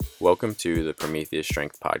Welcome to the Prometheus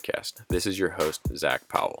Strength Podcast. This is your host, Zach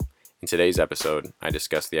Powell. In today's episode, I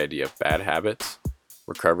discuss the idea of bad habits,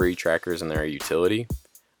 recovery trackers and their utility.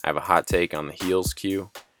 I have a hot take on the heels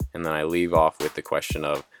cue, and then I leave off with the question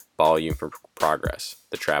of volume for progress,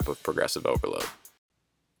 the trap of progressive overload.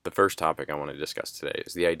 The first topic I want to discuss today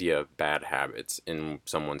is the idea of bad habits in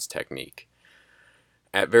someone's technique.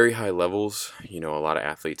 At very high levels, a lot of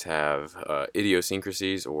athletes have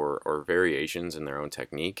idiosyncrasies or variations in their own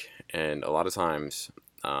technique, and a lot of times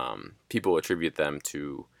people attribute them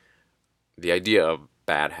to the idea of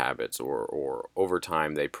bad habits, or over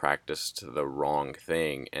time they practiced the wrong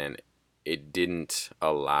thing and it didn't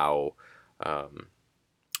allow,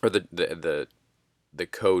 or the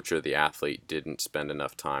coach or the athlete didn't spend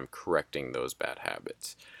enough time correcting those bad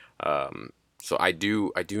habits. So I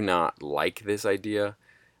do not like this idea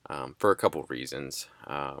for a couple of reasons,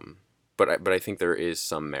 but I think there is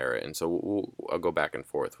some merit, and so I'll go back and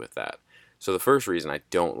forth with that. So the first reason I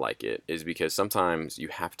don't like it is because sometimes you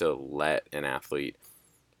have to let an athlete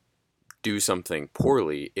do something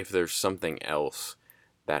poorly if there's something else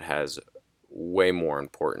that has way more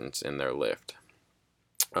importance in their lift.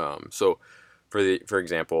 So for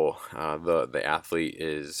example, the athlete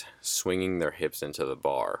is swinging their hips into the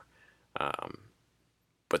bar,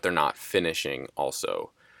 but they're not finishing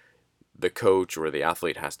also. The coach or the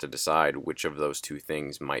athlete has to decide which of those two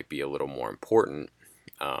things might be a little more important.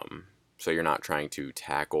 So you're not trying to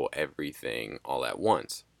tackle everything all at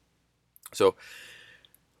once. So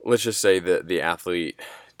let's just say that the athlete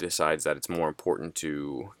decides that it's more important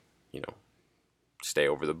to, stay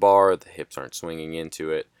over the bar, the hips aren't swinging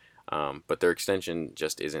into it, but their extension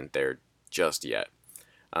just isn't there just yet.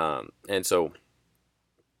 And so,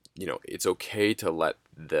 it's okay to let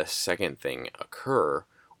the second thing occur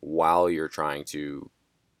while you're trying to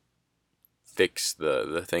fix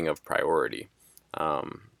the thing of priority.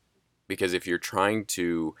 Because if you're trying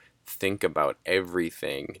to think about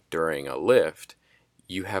everything during a lift,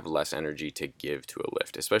 you have less energy to give to a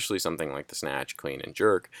lift, especially something like the snatch, clean, and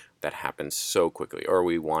jerk that happens so quickly, or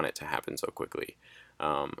we want it to happen so quickly.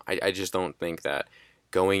 I just don't think that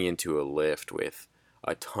going into a lift with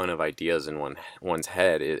a ton of ideas in one's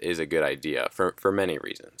head is a good idea for many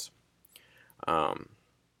reasons.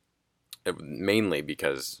 Mainly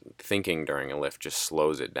because thinking during a lift just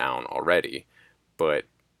slows it down already, but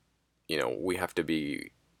we have to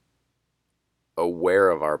be aware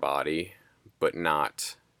of our body, but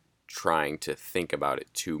not trying to think about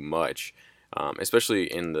it too much,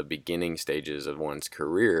 especially in the beginning stages of one's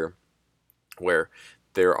career, where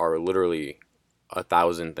there are literally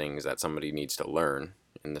 1,000 things that somebody needs to learn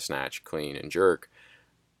in the snatch, clean, and jerk,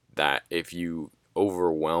 that if you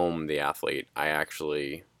overwhelm the athlete, I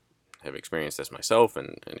actually have experienced this myself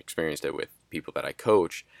and experienced it with people that I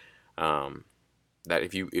coach, that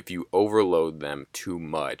if you overload them too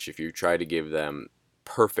much, if you try to give them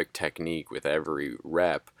perfect technique with every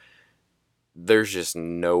rep, there's just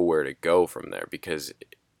nowhere to go from there because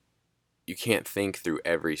you can't think through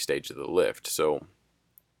every stage of the lift. So,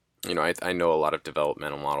 I know a lot of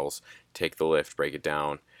developmental models take the lift, break it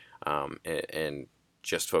down, and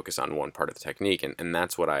just focus on one part of the technique, and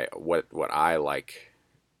that's what I like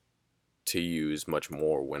to use much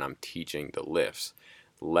more when I'm teaching the lifts.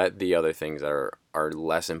 Let the other things that are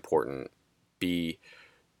less important be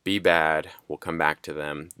bad. We'll come back to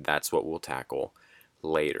them. That's what we'll tackle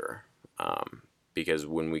later. Because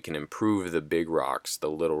when we can improve the big rocks,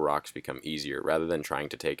 the little rocks become easier rather than trying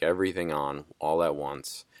to take everything on all at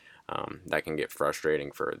once. That can get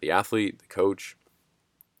frustrating for the athlete, the coach.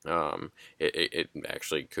 It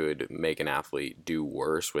actually could make an athlete do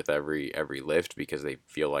worse with every lift because they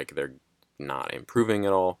feel like they're not improving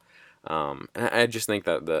at all. And I just think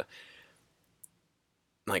that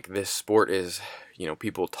this sport is,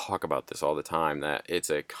 people talk about this all the time, that it's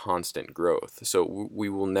a constant growth. So we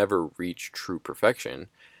will never reach true perfection.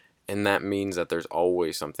 And that means that there's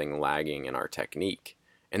always something lagging in our technique.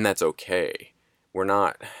 And that's okay. We're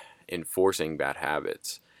not enforcing bad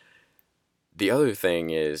habits. The other thing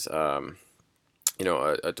is, a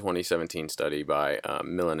 2017 study by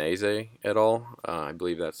Milanese et al., I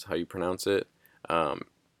believe that's how you pronounce it,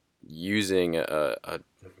 using a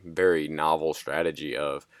very novel strategy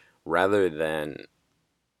of, rather than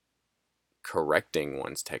correcting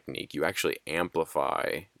one's technique, you actually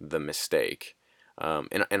amplify the mistake.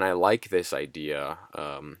 And I like this idea,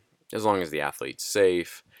 as long as the athlete's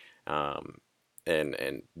safe,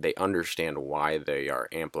 and they understand why they are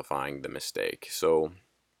amplifying the mistake. So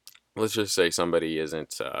let's just say somebody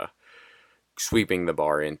isn't sweeping the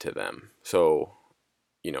bar into them. So,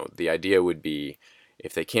 the idea would be,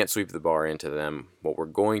 if they can't sweep the bar into them, what we're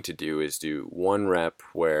going to do is do one rep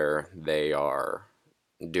where they are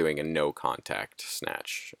doing a no contact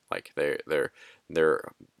snatch. Like they're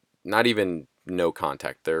not even no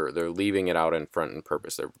contact. They're leaving it out in front on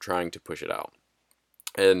purpose. They're trying to push it out.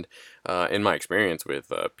 And in my experience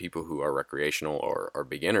with people who are recreational or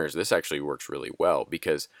beginners, this actually works really well,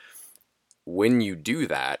 because when you do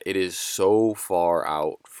that, it is so far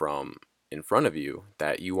out from in front of you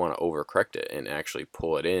that you want to overcorrect it and actually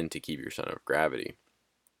pull it in to keep your center of gravity.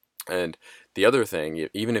 And the other thing,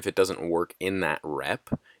 even if it doesn't work in that rep,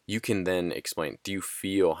 you can then explain, do you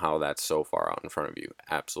feel how that's so far out in front of you?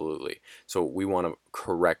 Absolutely. So we want to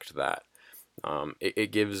correct that.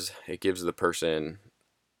 It gives the person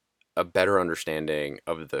a better understanding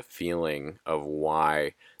of the feeling of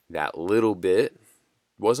why that little bit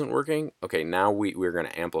wasn't working. Okay, now we're going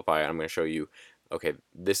to amplify it. I'm going to show you, okay,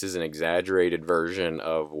 this is an exaggerated version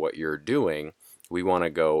of what you're doing. We want to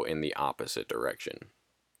go in the opposite direction,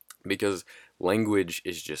 because language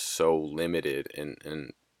is just so limited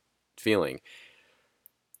in feeling,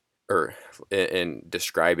 or in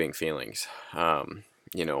describing feelings.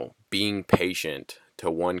 Being patient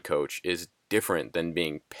to one coach is different than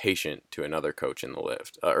being patient to another coach in the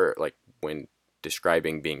lift, or like when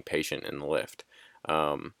describing being patient in the lift.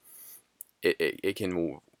 Um, it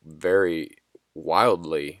can vary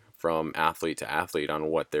wildly from athlete to athlete on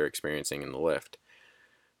what they're experiencing in the lift.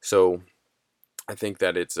 So I think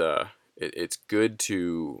that it's good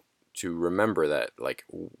to remember that, like,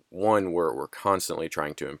 one, we're constantly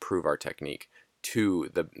trying to improve our technique. Two,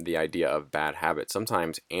 the idea of bad habit,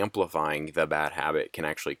 sometimes amplifying the bad habit can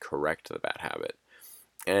actually correct the bad habit.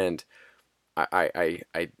 And I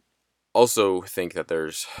also think that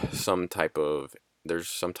there's some types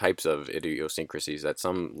of idiosyncrasies that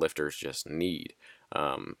some lifters just need.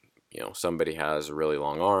 Um, Somebody has really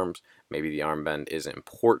long arms. Maybe the arm bend is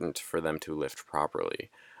important for them to lift properly,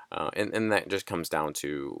 and that just comes down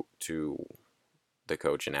to the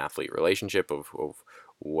coach and athlete relationship of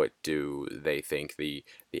what do they think the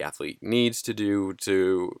athlete needs to do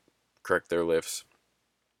to correct their lifts.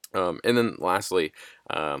 And then lastly,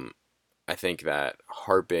 um, I think that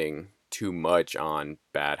harping too much on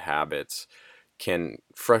bad habits can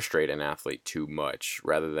frustrate an athlete too much.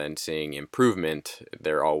 Rather than seeing improvement,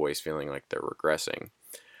 they're always feeling like they're regressing.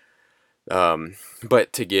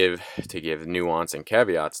 But to give nuance and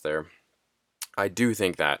caveats there, I do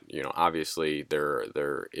think that, obviously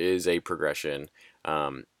there is a progression.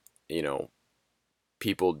 Um, you know,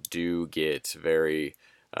 People do get very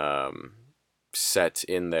um, set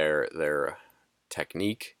in their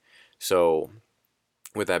technique. So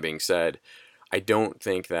with that being said, I don't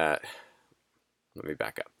think that. Let me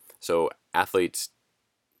back up. So athletes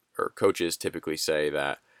or coaches typically say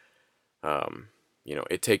that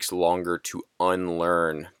it takes longer to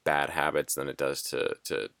unlearn bad habits than it does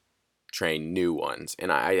to train new ones.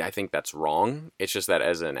 And I think that's wrong. It's just that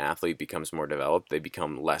as an athlete becomes more developed, they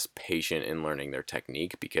become less patient in learning their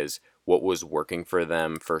technique, because what was working for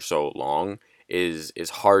them for so long is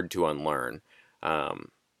hard to unlearn.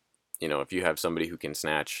 If you have somebody who can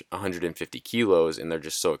snatch 150 kilos and they're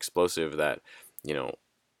just so explosive that, you know,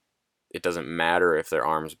 it doesn't matter if their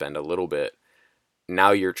arms bend a little bit.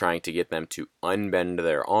 Now you're trying to get them to unbend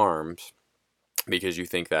their arms because you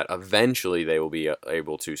think that eventually they will be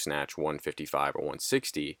able to snatch 155 or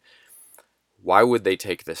 160. Why would they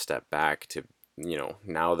take the step back to,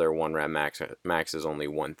 now their one rep max is only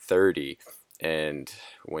 130, and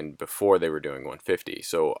when before they were doing 150?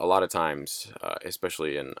 So a lot of times,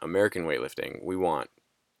 especially in American weightlifting, we want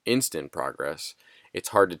instant progress. It's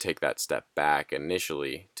hard to take that step back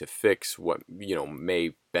initially to fix what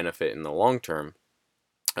may benefit in the long term.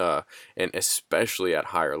 And especially at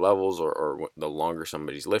higher levels, or the longer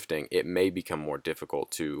somebody's lifting, it may become more difficult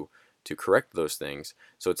to correct those things.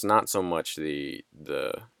 So it's not so much the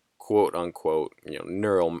quote unquote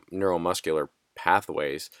neuromuscular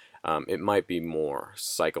pathways. It might be more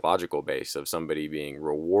psychological based, of somebody being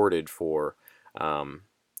rewarded for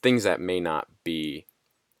things that may not be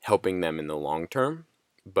helping them in the long term,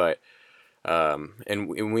 but and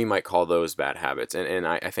we might call those bad habits, and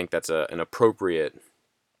I think that's an appropriate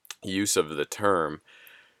use of the term.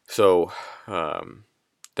 So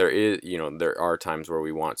there are times where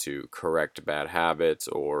we want to correct bad habits,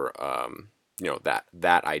 or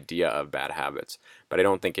that idea of bad habits, but I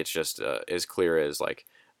don't think it's just as clear as, like,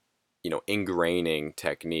 ingraining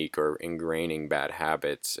technique or ingraining bad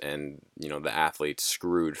habits, and the athlete's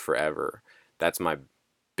screwed forever. That's my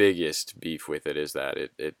biggest beef with it, is that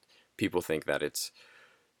it people think that it's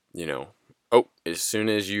you know oh, as soon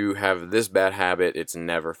as you have this bad habit, it's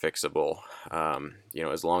never fixable.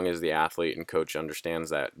 As long as the athlete and coach understands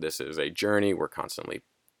that this is a journey, we're constantly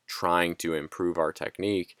trying to improve our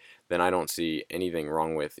technique, then I don't see anything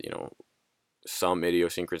wrong with, some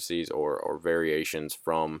idiosyncrasies or variations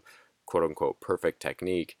from quote unquote perfect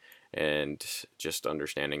technique, and just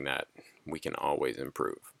understanding that we can always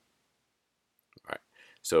improve. All right.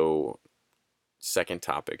 So, second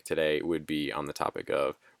topic today would be on the topic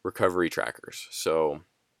of recovery trackers. So,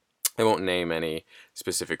 I won't name any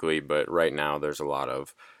specifically, but right now there's a lot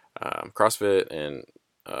of CrossFit and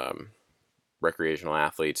recreational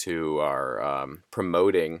athletes who are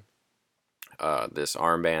promoting this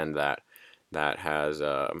armband that has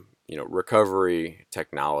recovery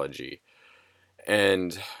technology,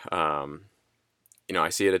 and I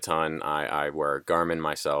see it a ton. I wear a Garmin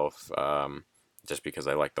myself, just because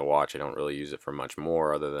I like the watch. I don't really use it for much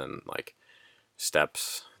more other than like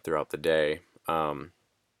steps throughout the day.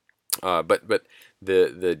 But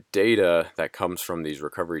the data that comes from these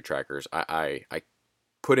recovery trackers, I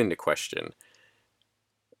put into question,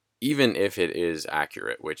 even if it is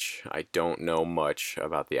accurate, which I don't know much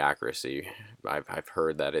about the accuracy. I've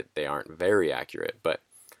heard that they aren't very accurate, but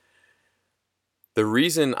the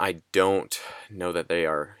reason I don't know that they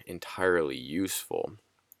are entirely useful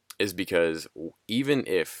is because even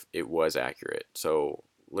if it was accurate, so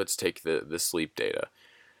let's take the sleep data.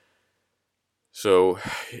 So,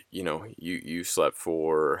 you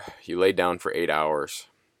laid down for 8 hours.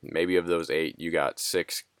 Maybe of those 8, you got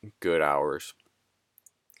 6 good hours.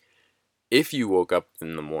 If you woke up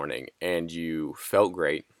in the morning and you felt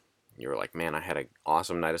great, you were like, man, I had an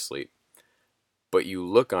awesome night of sleep, but you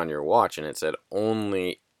look on your watch and it said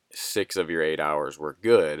only 6 of your 8 hours were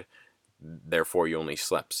good, therefore you only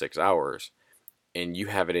slept 6 hours, and you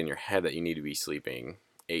have it in your head that you need to be sleeping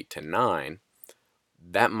 8 to 9,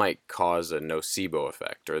 that might cause a nocebo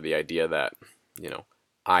effect, or the idea that,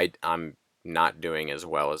 I'm not doing as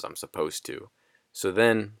well as I'm supposed to. So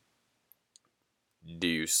then, do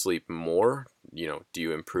you sleep more? Do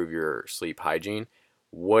you improve your sleep hygiene?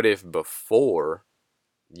 What if before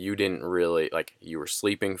you didn't really, like, you were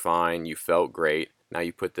sleeping fine, you felt great, now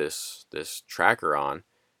you put this tracker on,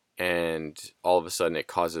 and all of a sudden it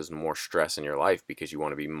causes more stress in your life because you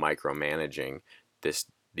want to be micromanaging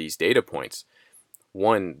these data points.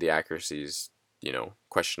 One, the accuracy is,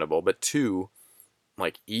 questionable, but two,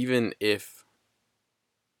 like, even if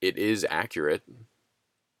it is accurate,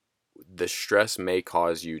 the stress may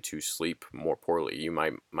cause you to sleep more poorly. You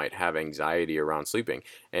might have anxiety around sleeping,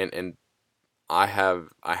 and I have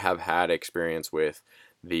had experience with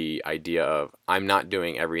the idea of I'm not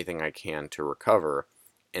doing everything I can to recover,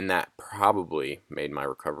 and that probably made my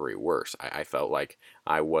recovery worse. I felt like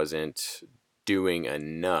I wasn't doing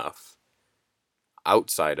enough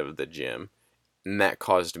outside of the gym, and that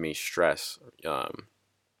caused me stress.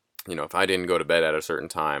 If I didn't go to bed at a certain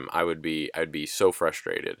time, I'd be so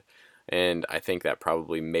frustrated, and I think that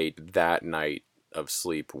probably made that night of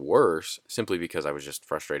sleep worse, simply because I was just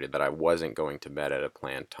frustrated that I wasn't going to bed at a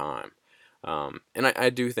planned time. And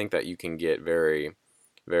I do think that you can get very,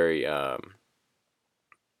 very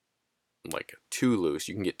like too loose.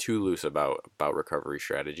 You can get too loose about recovery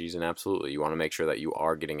strategies, and absolutely, you want to make sure that you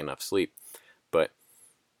are getting enough sleep. But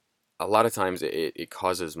a lot of times it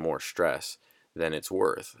causes more stress than it's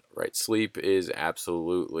worth, right? Sleep is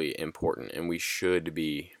absolutely important, and we should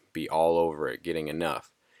be all over it, getting enough.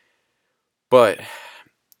 But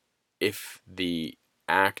if the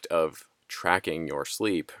act of tracking your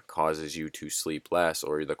sleep causes you to sleep less,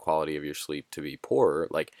 or the quality of your sleep to be poorer,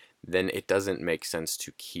 like, then it doesn't make sense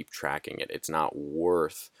to keep tracking it. It's not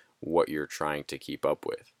worth what you're trying to keep up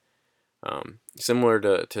with. Similar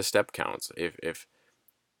to step counts. If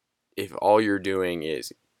all you're doing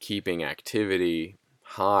is keeping activity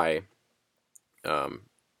high, um,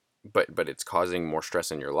 but it's causing more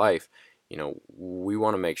stress in your life, we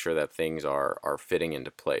want to make sure that things are fitting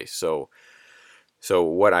into place. So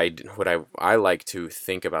what I like to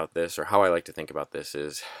think about this, or how I like to think about this,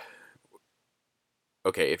 is,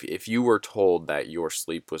 okay, if you were told that your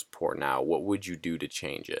sleep was poor now, what would you do to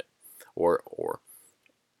change it? Or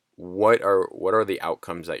what are the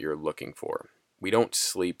outcomes that you're looking for? We don't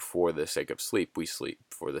sleep for the sake of sleep. We sleep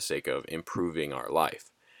for the sake of improving our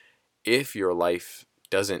life. If your life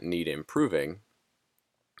doesn't need improving,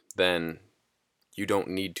 then you don't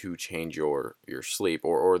need to change your sleep,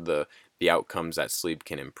 or the outcomes that sleep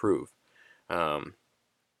can improve. Um,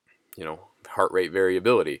 Heart rate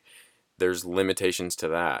variability. There's limitations to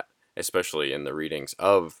that, especially in the readings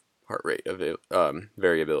of heart rate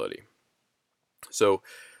variability. So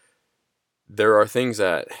there are things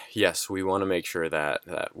that, yes, we want to make sure that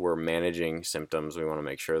we're managing symptoms. We want to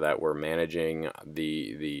make sure that we're managing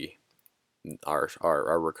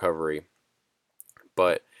our recovery.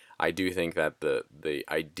 But I do think that the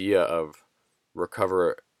idea of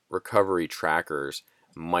recovery trackers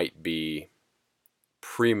might be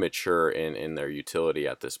premature in their utility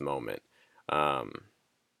at this moment. Um,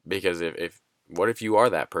 because if what if you are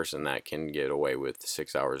that person that can get away with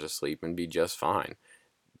 6 hours of sleep and be just fine?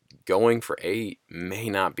 Going for 8 may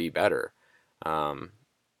not be better. Um,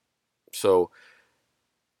 so,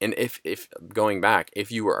 and if going back,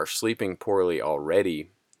 if you are sleeping poorly already,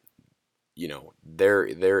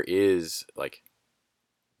 there is like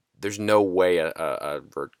there's no way a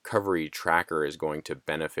recovery tracker is going to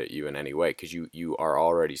benefit you in any way because you are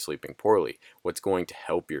already sleeping poorly. What's going to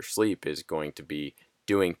help your sleep is going to be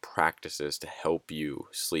doing practices to help you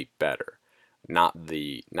sleep better, not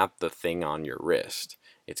the thing on your wrist.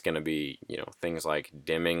 It's going to be, things like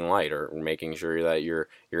dimming light or making sure that you're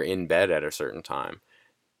in bed at a certain time.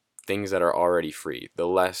 Things that are already free, the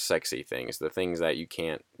less sexy things, the things that you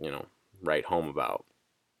can't, write home about.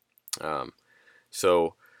 Um,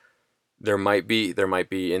 so there might be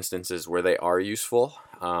instances where they are useful,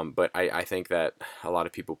 but I think that a lot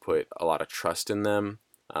of people put a lot of trust in them,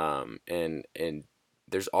 and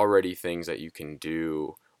there's already things that you can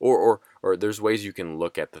do, or there's ways you can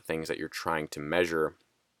look at the things that you're trying to measure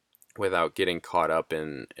without getting caught up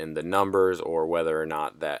in the numbers or whether or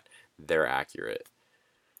not that they're accurate.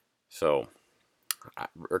 So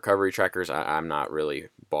recovery trackers, I'm not really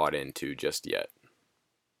bought into just yet.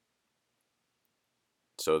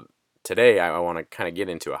 So today I want to kind of get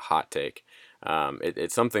into a hot take.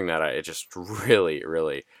 It's something that it just really,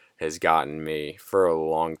 really has gotten me for a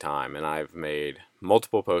long time, and I've made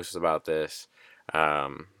multiple posts about this.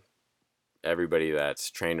 Um, Everybody that's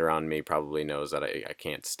trained around me probably knows that I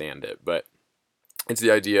can't stand it, but it's the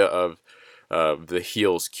idea of the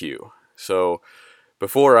heels cue. So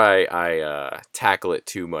before I tackle it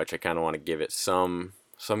too much, I kind of want to give it some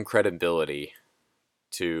credibility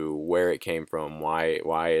to where it came from, why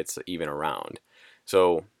it's even around.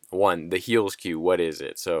 So one, the heels cue, what is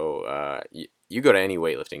it? So you go to any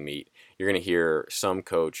weightlifting meet, you're gonna hear some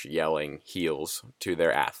coach yelling heels to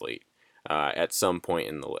their athlete at some point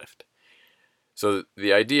in the lift. So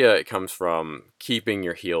the idea, it comes from keeping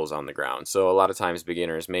your heels on the ground. So a lot of times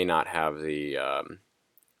beginners may not have the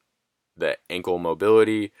ankle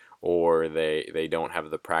mobility, or they don't have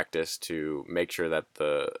the practice to make sure that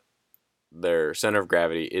their center of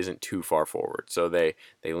gravity isn't too far forward. So they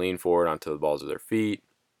lean forward onto the balls of their feet.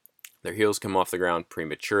 Their heels come off the ground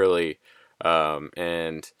prematurely.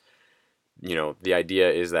 And, the idea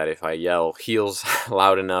is that if I yell heels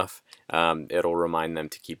loud enough, it'll remind them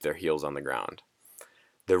to keep their heels on the ground.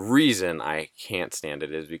 The reason I can't stand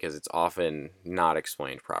it is because it's often not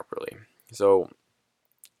explained properly. So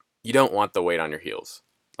you don't want the weight on your heels.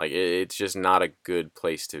 Like it's just not a good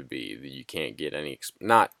place to be. You can't get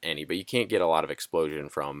not any, but you can't get a lot of explosion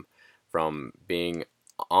from being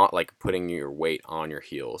on, like putting your weight on your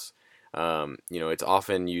heels. It's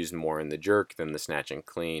often used more in the jerk than the snatch and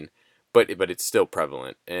clean, but it's still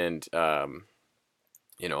prevalent. And a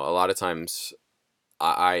lot of times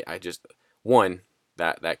I just one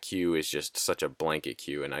that cue is just such a blanket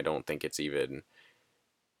cue, and I don't think it's even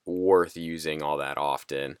worth using all that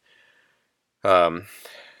often. Um,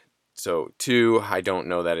 So two, I don't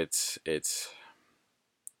know that it's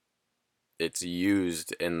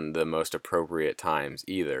used in the most appropriate times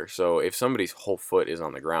either. So if somebody's whole foot is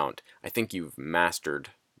on the ground, I think you've mastered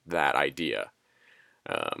that idea.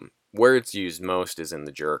 Where it's used most is in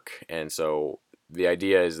the jerk, and so the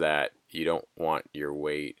idea is that you don't want your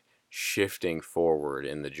weight shifting forward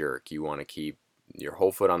in the jerk. You want to keep your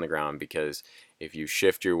whole foot on the ground, because if you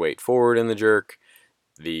shift your weight forward in the jerk,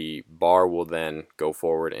 the bar will then go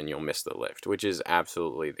forward and you'll miss the lift, which is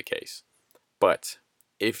absolutely the case. But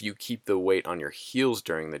if you keep the weight on your heels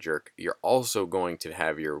during the jerk, you're also going to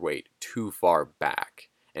have your weight too far back.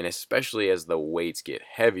 And especially as the weights get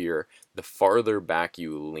heavier, the farther back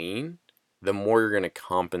you lean, the more you're going to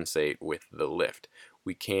compensate with the lift.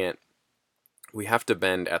 We have to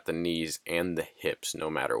bend at the knees and the hips no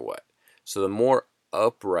matter what. So the more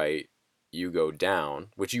upright you go down,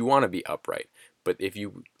 which you want to be upright, but if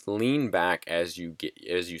you lean back as you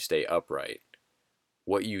stay upright,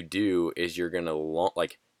 what you do is you're going to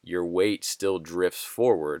like your weight still drifts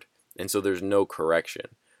forward, and so there's no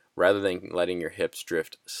correction. Rather than letting your hips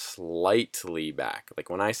drift slightly back. Like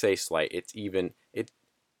when I say slight,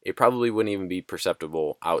 it probably wouldn't even be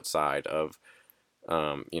perceptible outside of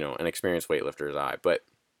an experienced weightlifter's eye. But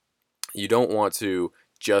you don't want to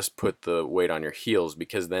just put the weight on your heels,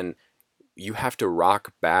 because then you have to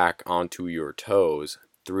rock back onto your toes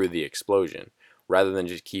through the explosion rather than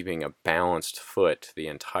just keeping a balanced foot the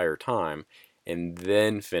entire time and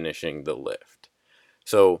then finishing the lift.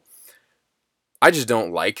 So I just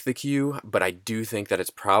don't like the cue, but I do think that it's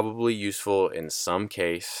probably useful in some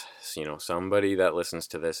case. Somebody that listens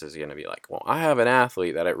to this is going to be like, well, I have an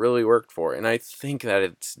athlete that it really worked for, and I think that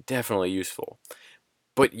it's definitely useful,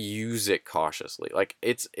 but use it cautiously. Like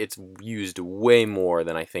it's used way more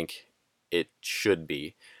than I think it should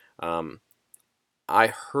be. I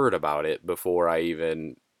heard about it before I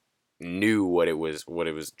even knew what it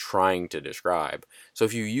was trying to describe. So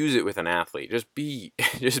if you use it with an athlete, just be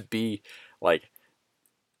just be like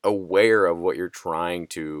aware of what you're trying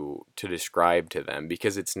to describe to them,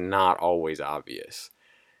 because it's not always obvious.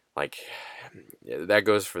 Like that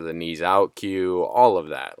goes for the knees out cue, all of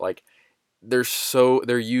that. Like they're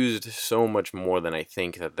used so much more than I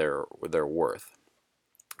think that they're worth.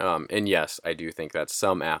 And yes, I do think that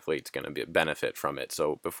some athletes going to benefit from it.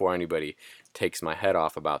 So before anybody takes my head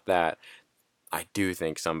off about that, I do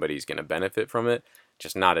think somebody's going to benefit from it,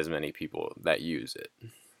 just not as many people that use it.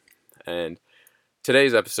 And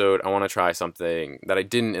today's episode, I want to try something that I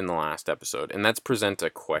didn't in the last episode, and that's present a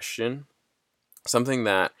question, something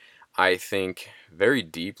that I think very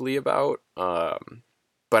deeply about, but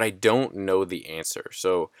I don't know the answer.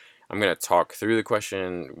 So I'm going to talk through the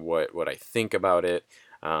question, what I think about it,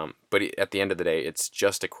 but at the end of the day, it's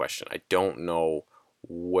just a question. I don't know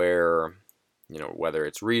where, whether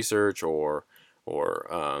it's research or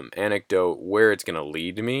anecdote, where it's going to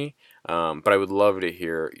lead me, but I would love to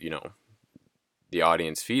hear, the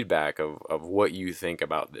audience feedback of what you think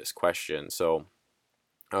about this question. So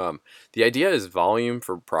the idea is volume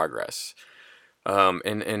for progress.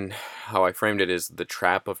 And how I framed it is the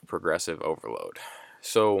trap of progressive overload.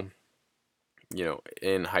 So,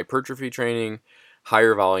 in hypertrophy training,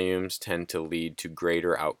 higher volumes tend to lead to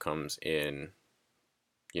greater outcomes in,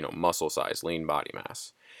 muscle size, lean body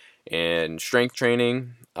mass. And strength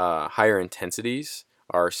training, higher intensities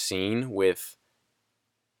are seen with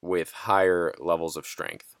higher levels of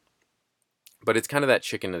strength. But it's kind of that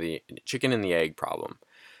chicken and the egg problem.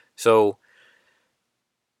 So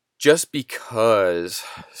just because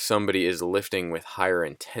somebody is lifting with higher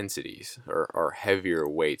intensities or heavier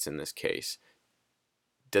weights in this case,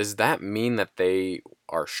 does that mean that they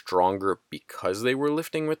are stronger because they were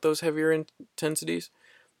lifting with those heavier intensities?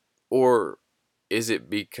 Or is it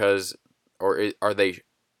because, are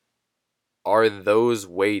those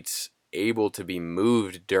weights able to be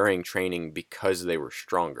moved during training because they were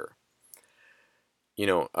stronger?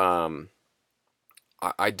 I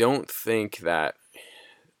don't think that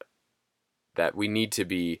we need to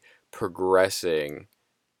be progressing,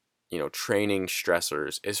 training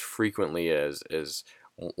stressors as frequently as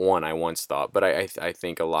one I once thought, but I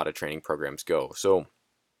think a lot of training programs go. So,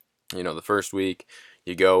 the first week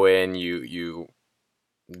you go in, you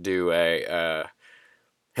do a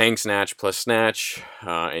hang snatch plus snatch,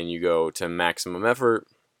 and you go to maximum effort.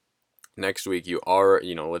 Next week you are,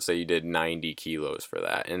 let's say you did 90 kilos for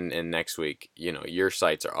that, and next week, your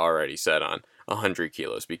sights are already set on 100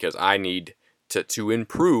 kilos, because I need to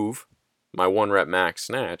improve my 1 rep max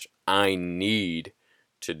snatch. I need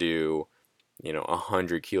to do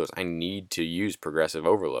 100 kilos. I need to use progressive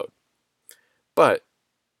overload. But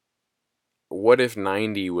what if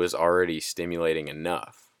 90 was already stimulating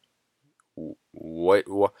enough? What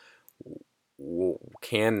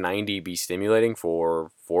can 90 be stimulating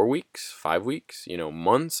for 4 weeks, 5 weeks?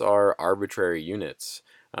 Months are arbitrary units.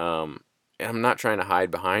 And I'm not trying to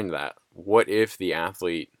hide behind that. What if the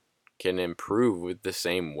athlete can improve with the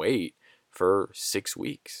same weight for 6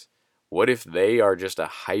 weeks? What if they are just a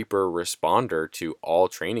hyper responder to all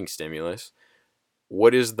training stimulus?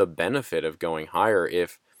 What is the benefit of going higher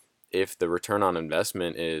if the return on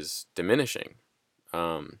investment is diminishing?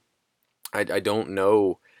 I don't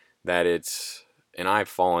know that it's, and I've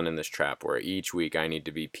fallen in this trap where each week I need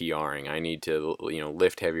to be PRing. I need to,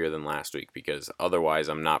 lift heavier than last week, because otherwise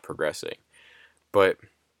I'm not progressing. But,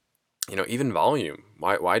 even volume,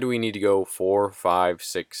 why do we need to go 4, 5,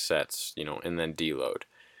 6 sets, and then deload?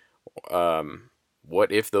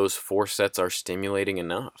 What if those 4 sets are stimulating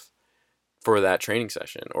enough for that training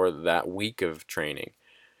session or that week of training?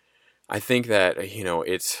 I think that,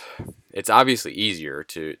 it's obviously easier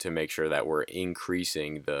to make sure that we're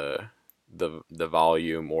increasing the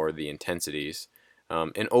volume or the intensities.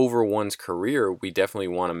 And over one's career, we definitely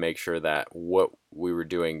want to make sure that what we were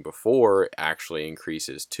doing before actually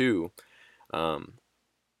increases too.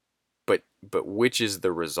 But which is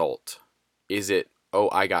the result? Is it, oh,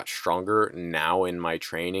 I got stronger now in my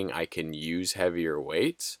training, I can use heavier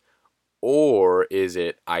weights? Or is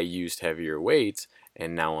it I used heavier weights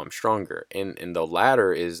and now I'm stronger? And the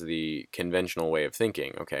latter is the conventional way of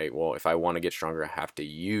thinking. Okay, well, if I want to get stronger, I have to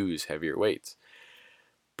use heavier weights.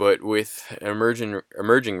 But with emerging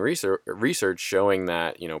research showing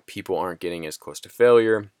that people aren't getting as close to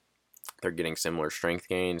failure, they're getting similar strength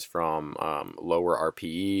gains from lower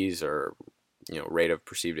RPEs or rate of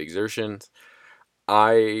perceived exertions.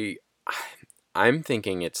 I I'm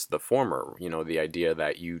thinking it's the former. The idea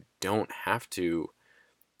that you don't have to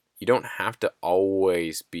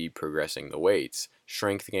always be progressing the weights.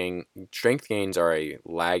 Strength gains are a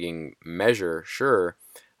lagging measure, sure,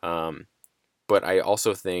 um, but I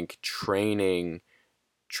also think training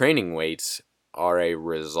weights are a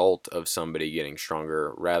result of somebody getting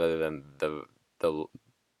stronger rather than the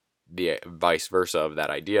vice versa of that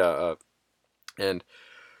idea. And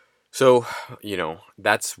so,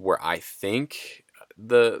 that's where I think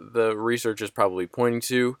the research is probably pointing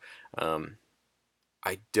to. Um,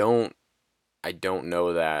 I don't I don't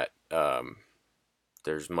know that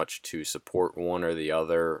there's much to support one or the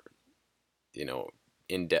other, you know,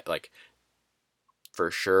 in depth, like for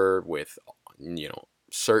sure with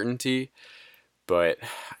certainty. But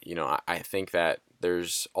I think that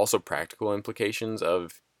there's also practical implications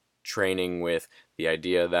of training with the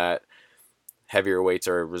idea that heavier weights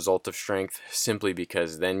are a result of strength, simply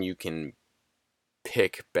because then you can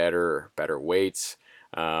pick better weights.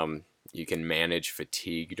 You can manage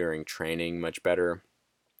fatigue during training much better,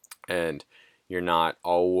 and you're not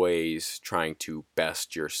always trying to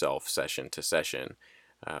best yourself session to session,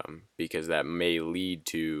 because that may lead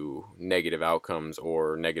to negative outcomes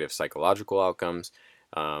or negative psychological outcomes.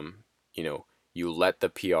 Um, you know, you let the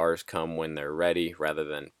PRs come when they're ready rather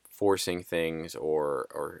than forcing things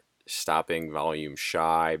or stopping volume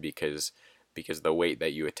shy because the weight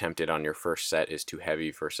that you attempted on your first set is too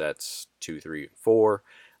heavy for sets 2, 3, 4.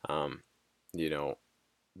 Um, you know,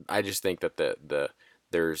 I just think that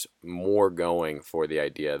there's more going for the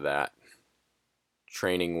idea that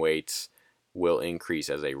training weights will increase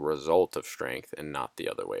as a result of strength and not the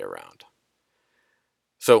other way around.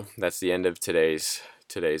 So that's the end of today's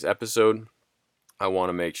episode. I want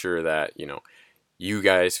to make sure that you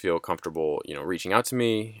guys feel comfortable reaching out to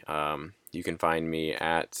me. You can find me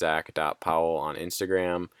at zach.powell on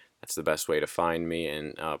Instagram. That's the best way to find me,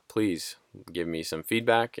 and please give me some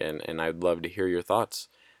feedback, and I'd love to hear your thoughts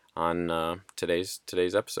on today's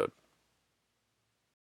episode.